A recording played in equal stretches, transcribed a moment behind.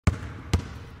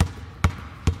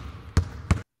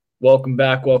Welcome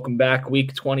back. Welcome back.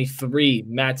 Week 23,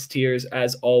 Matt's Tiers.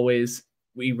 As always,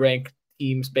 we rank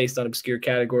teams based on obscure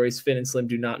categories. Finn and Slim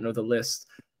do not know the list,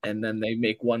 and then they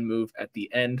make one move at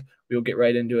the end. We will get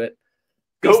right into it.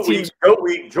 Goat week,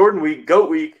 Jordan week, Goat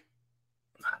week.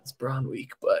 It's Braun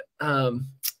week, but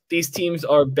these teams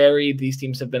are buried. These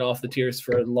teams have been off the tiers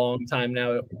for a long time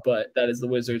now, but that is the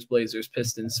Wizards, Blazers,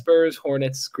 Pistons, Spurs,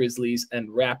 Hornets, Grizzlies, and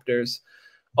Raptors.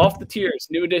 Off the tiers,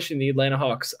 new addition, the Atlanta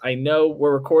Hawks. I know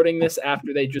we're recording this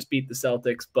after they just beat the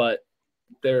Celtics, but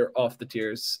they're off the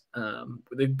tiers.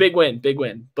 Big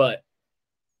win, but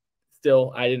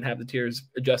still, I didn't have the tiers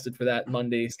adjusted for that.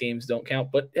 Monday's games don't count,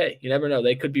 but hey, you never know.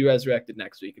 They could be resurrected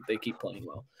next week if they keep playing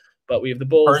well. But we have the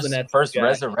Bulls, the Nets. First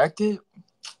resurrected?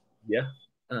 Yeah,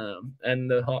 and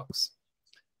the Hawks.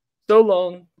 So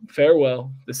long,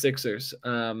 farewell, the Sixers.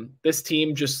 This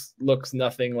team just looks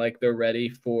nothing like they're ready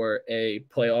for a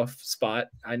playoff spot.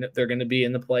 I know they're going to be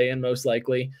in the play-in most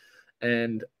likely,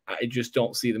 and I just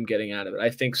don't see them getting out of it. I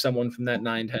think someone from that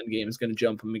 9-10 game is going to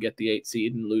jump them and get the 8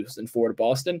 seed and lose in 4 to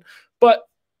Boston, but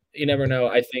you never know.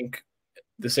 I think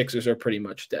the Sixers are pretty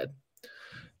much dead.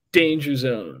 Danger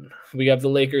zone. We have the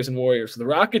Lakers and Warriors. The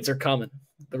Rockets are coming.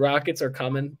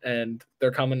 And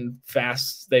they're coming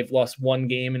fast. They've lost 1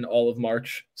 game in all of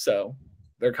March, so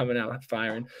they're coming out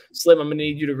firing. Slim, I'm going to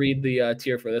need you to read the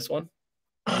tier for this one.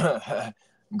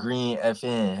 Green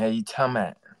FN. How you talking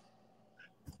about?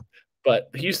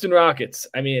 But the Houston Rockets,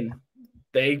 I mean,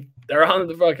 they're on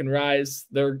the fucking rise.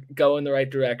 They're going the right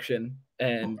direction,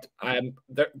 and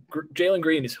Jalen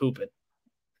Green is hooping.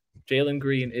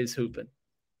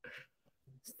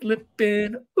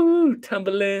 Slipping,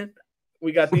 tumbling.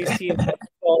 We got these teams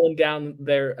falling down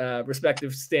their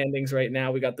respective standings right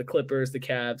now. We got the Clippers, the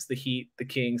Cavs, the Heat, the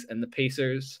Kings, and the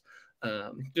Pacers.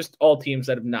 Just all teams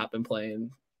that have not been playing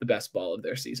the best ball of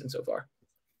their season so far.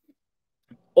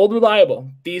 Old reliable.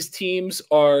 These teams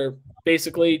are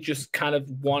basically just kind of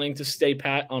wanting to stay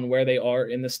pat on where they are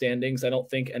in the standings. I don't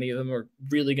think any of them are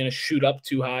really going to shoot up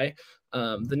too high.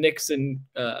 The Knicks and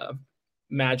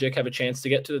Magic have a chance to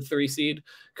get to the 3 seed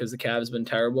because the Cavs have been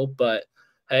terrible, but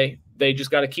hey, they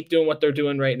just got to keep doing what they're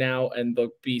doing right now, and they'll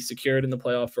be secured in the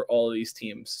playoff for all of these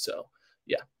teams. So,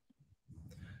 yeah.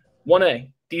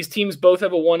 1A. These teams both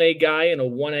have a 1A guy and a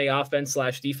 1A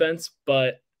offense/defense,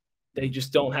 but they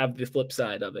just don't have the flip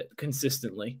side of it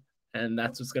consistently, and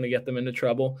that's what's going to get them into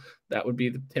trouble. That would be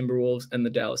the Timberwolves and the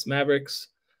Dallas Mavericks.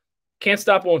 Can't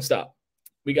stop, won't stop.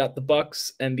 We got the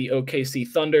Bucks and the OKC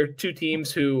Thunder, 2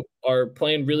 teams who are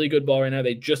playing really good ball right now.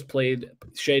 They just played.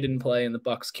 Shea didn't play, and the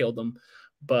Bucks killed them.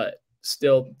 But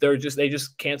still, they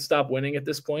just can't stop winning at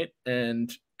this point.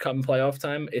 And come playoff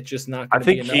time, it's just not going to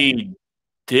be enough. I think he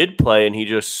did play, and he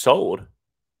just sold.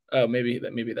 Oh, maybe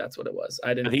that's what it was.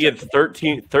 I think he had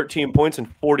 13 points in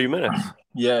 40 minutes.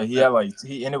 Yeah,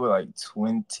 he ended with like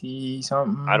 20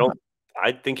 something.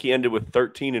 I think he ended with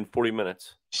 13 in 40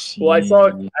 minutes. Well, I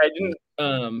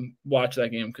didn't watch that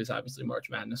game because obviously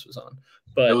March Madness was on.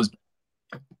 But it was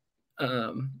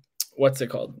what's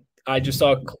it called? I just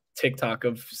saw a TikTok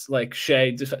of like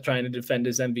Shea trying to defend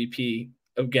his MVP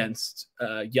against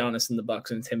Giannis and the Bucks,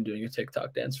 and it's him doing a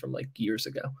TikTok dance from like years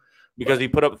ago. Because he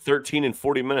put up 13 in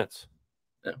 40 minutes.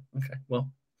 Oh, okay. Well,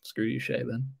 screw you, Shea,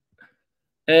 then.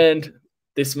 And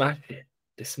this my shit.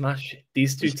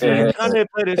 These 2 teams. Kanye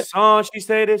played this song. She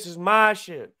said, "This is my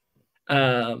shit."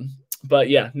 But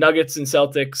yeah, Nuggets and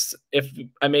Celtics. If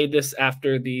I made this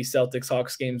after the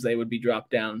Celtics-Hawks games, they would be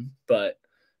dropped down. But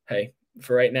hey,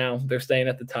 for right now, they're staying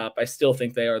at the top. I still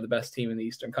think they are the best team in the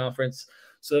Eastern Conference.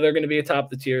 So they're going to be atop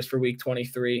the tiers for week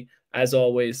 23. As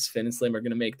always, Finn and Slim are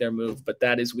going to make their move, but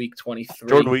that is week 23.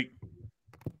 Jordan week.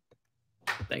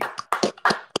 Thank you.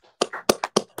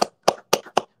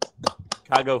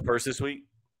 Can I go first this week?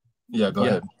 Yeah, go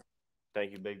ahead.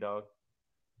 Thank you, big dog.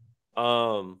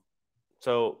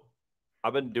 So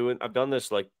I've done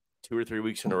this like 2 or 3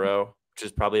 weeks in a row, which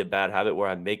is probably a bad habit where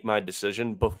I make my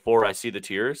decision before I see the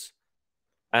tiers,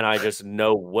 and I just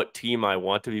know what team I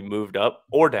want to be moved up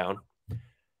or down.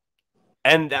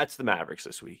 And that's the Mavericks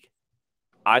this week.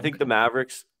 I think the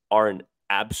Mavericks are an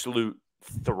absolute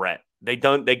threat. They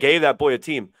gave that boy a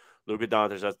team. Luka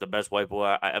Doncic, that's the best white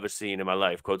boy I ever seen in my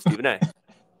life. Quote Stephen A.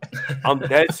 I'm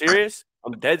dead serious.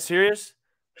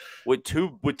 With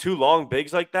two long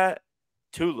bigs like that,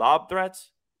 2 lob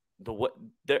threats, when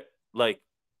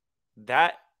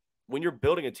you're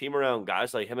building a team around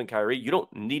guys like him and Kyrie, you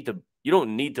don't need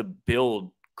to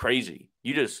build crazy.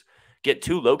 You just get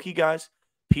 2 low-key guys,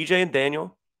 PJ and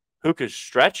Daniel, who could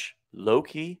stretch,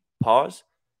 low-key, pause,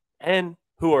 and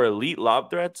who are elite lob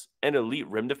threats and elite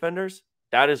rim defenders.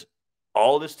 That is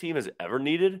all this team has ever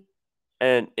needed.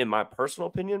 And in my personal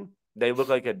opinion, they look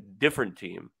like a different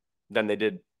team than they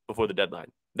did before the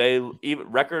deadline. They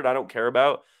even record I don't care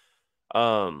about.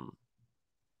 I'm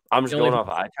just going off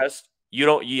eye test.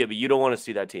 But you don't want to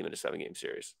see that team in a 7-game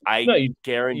series. I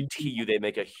guarantee you they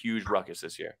make a huge ruckus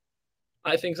this year.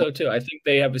 I think so too. I think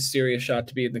they have a serious shot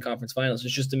to be in the conference finals.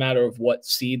 It's just a matter of what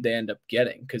seed they end up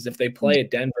getting. Because if they play at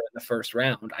Denver in the first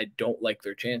round, I don't like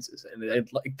their chances. And I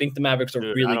think the Mavericks are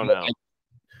really good.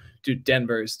 Dude,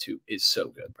 Denver is so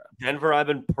good, bro. Denver, I've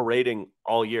been parading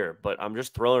all year, but I'm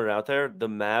just throwing it out there. The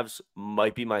Mavs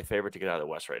might be my favorite to get out of the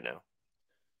West right now.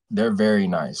 They're very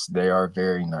nice. They are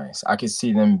very nice. I could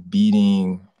see them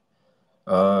beating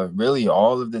really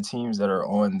all of the teams that are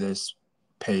on this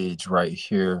page right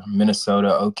here. Minnesota,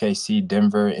 OKC,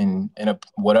 Denver in a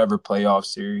whatever playoff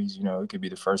series. You know, it could be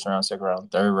the first round, second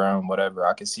round, third round, whatever.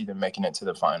 I could see them making it to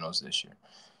the finals this year.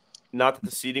 Not that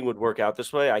the seeding would work out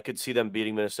this way. I could see them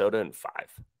beating Minnesota in 5.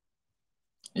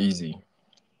 Easy.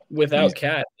 Without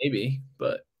Cat, maybe,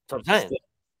 but that's what I'm saying.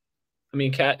 I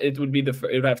mean, Cat. It would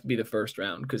have to be the first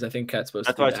round because I think Cat's supposed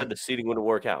to. That's why I said the seeding wouldn't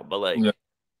work out. But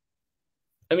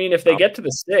I mean, if they get to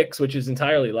the 6, which is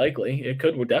entirely likely,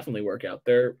 it would definitely work out.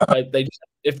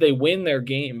 If they win their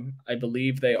game, I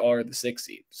believe they are the 6th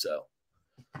seed. So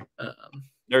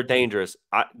they're dangerous.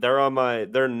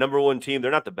 They're number 1 team.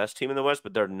 They're not the best team in the West,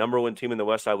 but they're number 1 team in the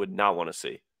West. I would not want to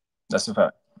see. That's a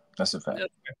fact. Yeah,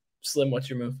 Slim, what's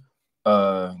your move?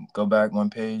 Go back one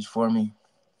page for me.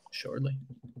 Surely.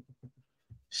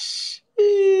 Sheesh.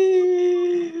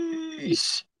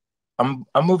 I'm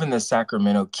moving the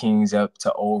Sacramento Kings up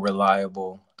to old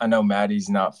reliable. I know Maddie's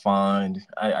not fond.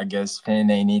 I guess Finn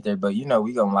ain't either, but we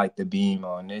gonna like the beam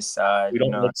on this side. We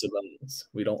don't like Sabonis.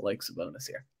 We don't like Sabonis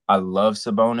here. I love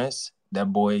Sabonis.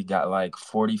 That boy got like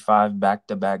 45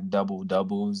 back-to-back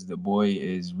double-doubles. The boy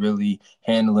is really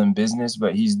handling business,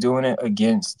 but he's doing it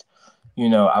against,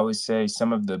 I would say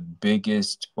some of the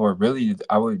biggest, or really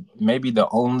maybe the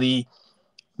only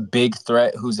big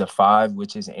threat who's a 5,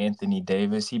 which is Anthony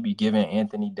Davis. He be giving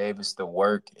Anthony Davis the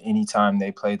work anytime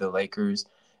they play the Lakers.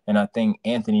 And I think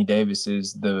Anthony Davis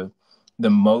is the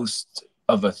most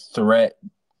of a threat,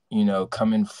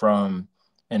 coming from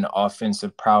an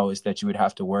offensive prowess that you would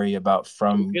have to worry about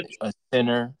from a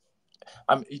center.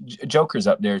 Joker's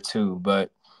up there too,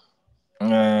 but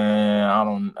I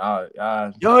don't.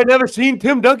 Y'all ain't never seen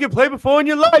Tim Duncan play before in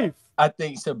your life. I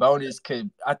think Sabonis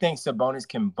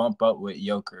can bump up with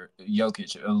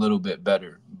Jokic a little bit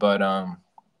better, but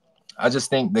I just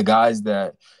think the guys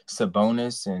that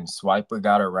Sabonis and Swiper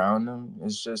got around them,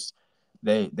 it's just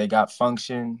they got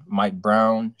function. Mike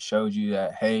Brown showed you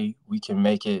that, hey, we can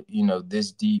make it,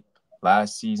 this deep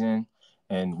last season,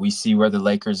 and we see where the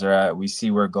Lakers are at. We see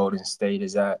where Golden State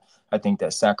is at. I think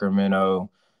that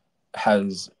Sacramento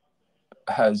has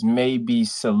maybe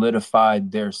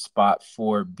solidified their spot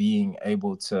for being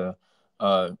able to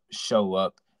show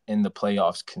up in the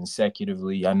playoffs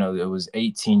consecutively. I know it was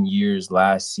 18 years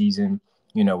last season,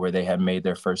 where they had made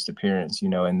their first appearance,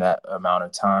 in that amount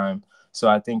of time. So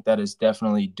I think that is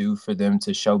definitely due for them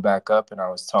to show back up. And I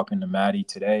was talking to Maddie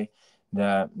today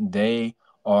that they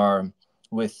are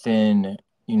within,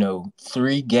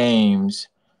 3 games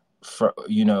for,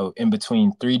 in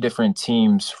between 3 different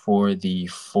teams for the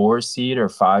 4 seed or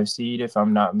 5 seed, if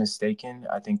I'm not mistaken.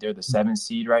 I think they're the 7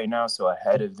 seed right now. So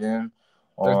ahead of them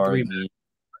are 3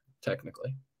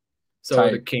 technically. So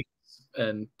are the Kings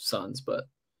and Suns, but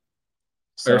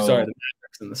the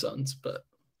Mavericks and the Suns, but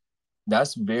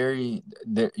that's right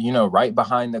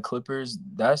behind the Clippers.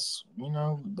 That's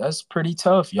pretty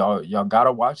tough. Y'all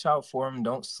gotta watch out for them.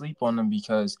 Don't sleep on them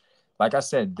because, like I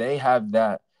said, they have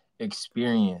that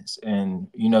experience, and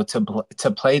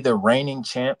to play the reigning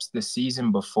champs the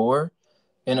season before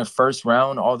in a first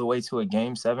round all the way to a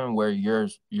game 7 where your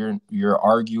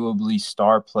arguably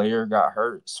star player got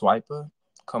hurt. Swiper,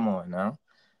 come on now,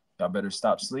 y'all better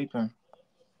stop sleeping.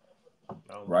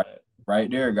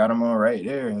 Right there, got him on right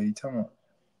there. What are you talking about?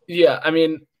 Yeah, I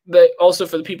mean, they also,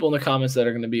 for the people in the comments that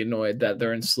are going to be annoyed that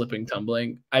they're in slipping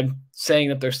tumbling, I'm saying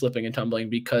that they're slipping and tumbling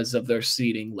because of their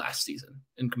seeding last season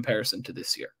in comparison to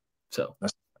this year. So,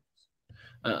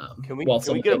 can we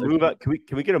get a move out? Can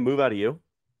we get a move out of you?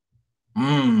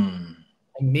 I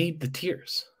made the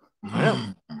tiers.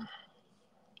 Well,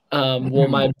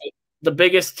 the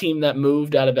biggest team that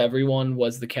moved out of everyone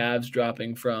was the Cavs,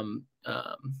 dropping from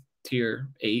tier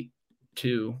 8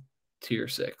 to tier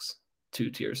 6, 2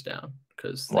 tiers down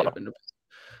because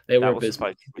they were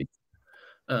abysmal.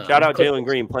 Shout out Jalen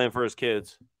Green playing for his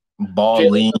kids.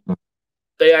 Balling.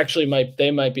 They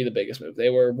might be the biggest move. They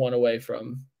were 1 away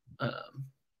from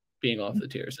being off the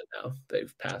tiers, and now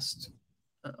they've passed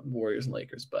Warriors and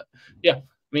Lakers. But yeah, I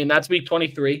mean, that's week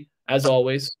 23 as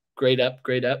always. Great up.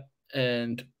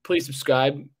 And please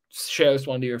subscribe, share this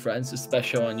one to your friends. It's the best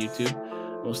show on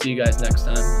YouTube. We'll see you guys next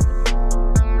time.